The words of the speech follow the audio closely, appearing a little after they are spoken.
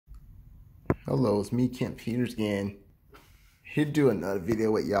Hello, it's me, Kent Peters again. Here to do another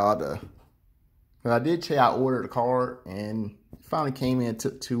video with Yotta. But I did tell you I ordered a card and it finally came in. It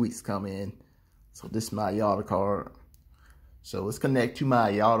took 2 weeks to come in. So this is my Yotta card. So let's connect to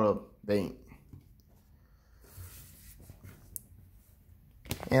my Yotta bank.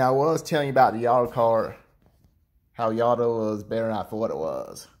 And I was telling you about the Yotta card, how Yotta was better than I thought it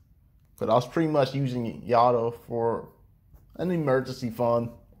was. But I was pretty much using Yotta for an emergency fund.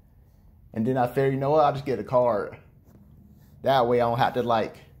 And then I figured, you know what, I'll just get a card. That way I don't have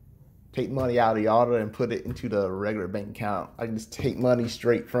to take money out of Yotta and put it into the regular bank account. I can just take money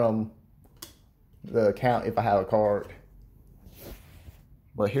straight from the account if I have a card.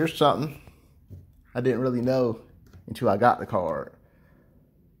 But here's something I didn't really know until I got the card.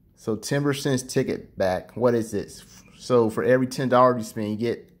 So 10% ticket back. What is this? So for every $10 you spend, you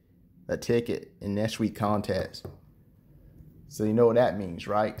get a ticket in next week contest. So you know what that means,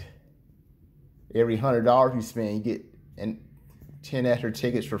 right? Every $100 you spend, you get 10 extra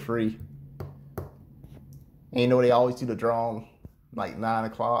tickets for free. And you know they always do the drawing like 9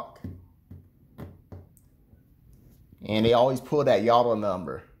 o'clock. And they always pull that Yotta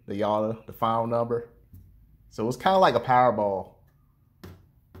number, the final number. So it's kind of like a Powerball.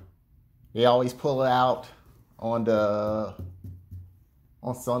 They always pull it out on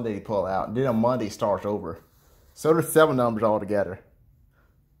Sunday. They pull it out, and then on Monday it starts over. So there's 7 numbers altogether.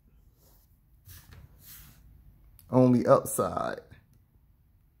 On the upside,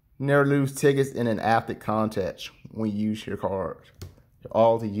 never lose tickets in an active contest when you use your card.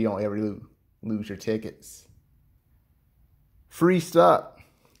 You don't ever lose your tickets. Free stuff.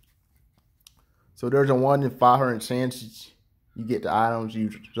 So there's a 1 in 500 chance you get the items you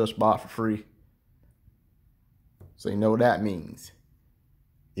just bought for free. So you know what that means.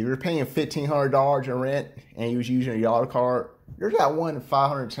 If you're paying $1,500 in rent and you was using a Yotta card, there's that 1 in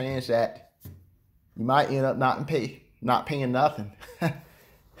 500 chance that you might end up not paying nothing.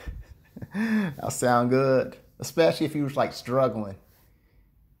 That'll sound good. Especially if you was struggling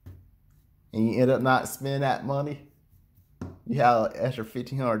and you end up not spending that money. You have an extra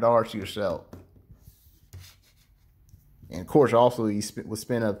 $1,500 to yourself. And of course, also you will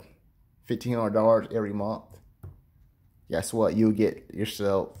spend $1,500 every month. Guess what? You'll get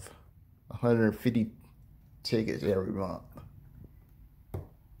yourself 150 tickets every month.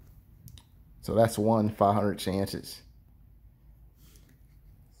 So that's 1 in 500 chances.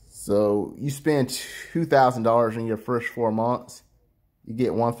 So you spend $2,000 in your first 4 months, you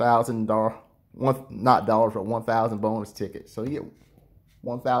get $1,000, not dollars, but 1,000 bonus tickets. So you get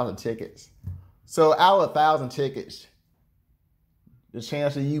 1,000 tickets. So out of 1,000 tickets, the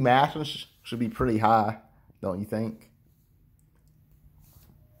chance of you matching should be pretty high, don't you think?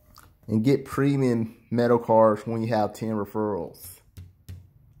 And get premium metal cards when you have 10 referrals.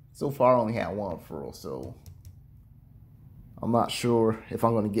 So far, I only had 1 referral, so I'm not sure if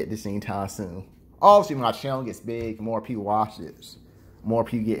I'm going to get this anytime soon. Obviously, when my channel gets big, more people watch this, more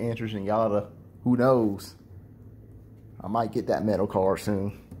people get interested in Yotta. Who knows? I might get that metal card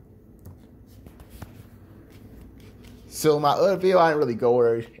soon. So my other video, I didn't really go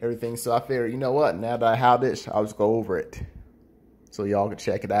over everything, so I figured, you know what? Now that I have this, I'll just go over it so y'all can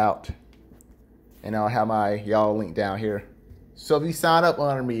check it out. And I'll have my Yotta link down here. So if you sign up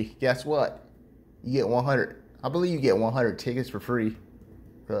under me, guess what? You get 100. I believe you get 100 tickets for free.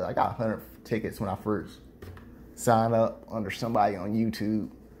 Cause I got 100 tickets when I first signed up under somebody on YouTube.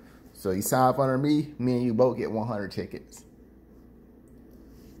 So you sign up under me and you both get 100 tickets.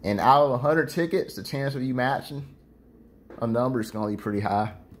 And out of 100 tickets, the chance of you matching a number is going to be pretty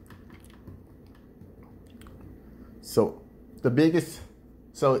high. So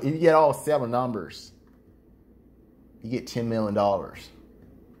so if you get all 7 numbers, you get $10 million.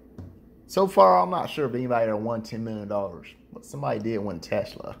 So far, I'm not sure if anybody ever won $10 million, but somebody did win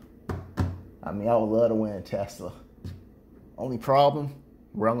Tesla. I mean, I would love to win a Tesla. Only problem,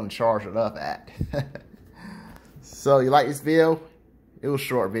 where I'm going to charge it up at. So, you like this video? It was a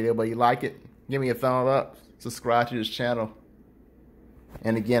short video, but you like it? Give me a thumbs up. Subscribe to this channel.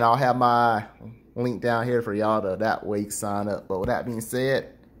 And again, I'll have my link down here for Yotta. That way you can sign up. But with that being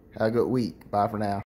said, have a good week. Bye for now.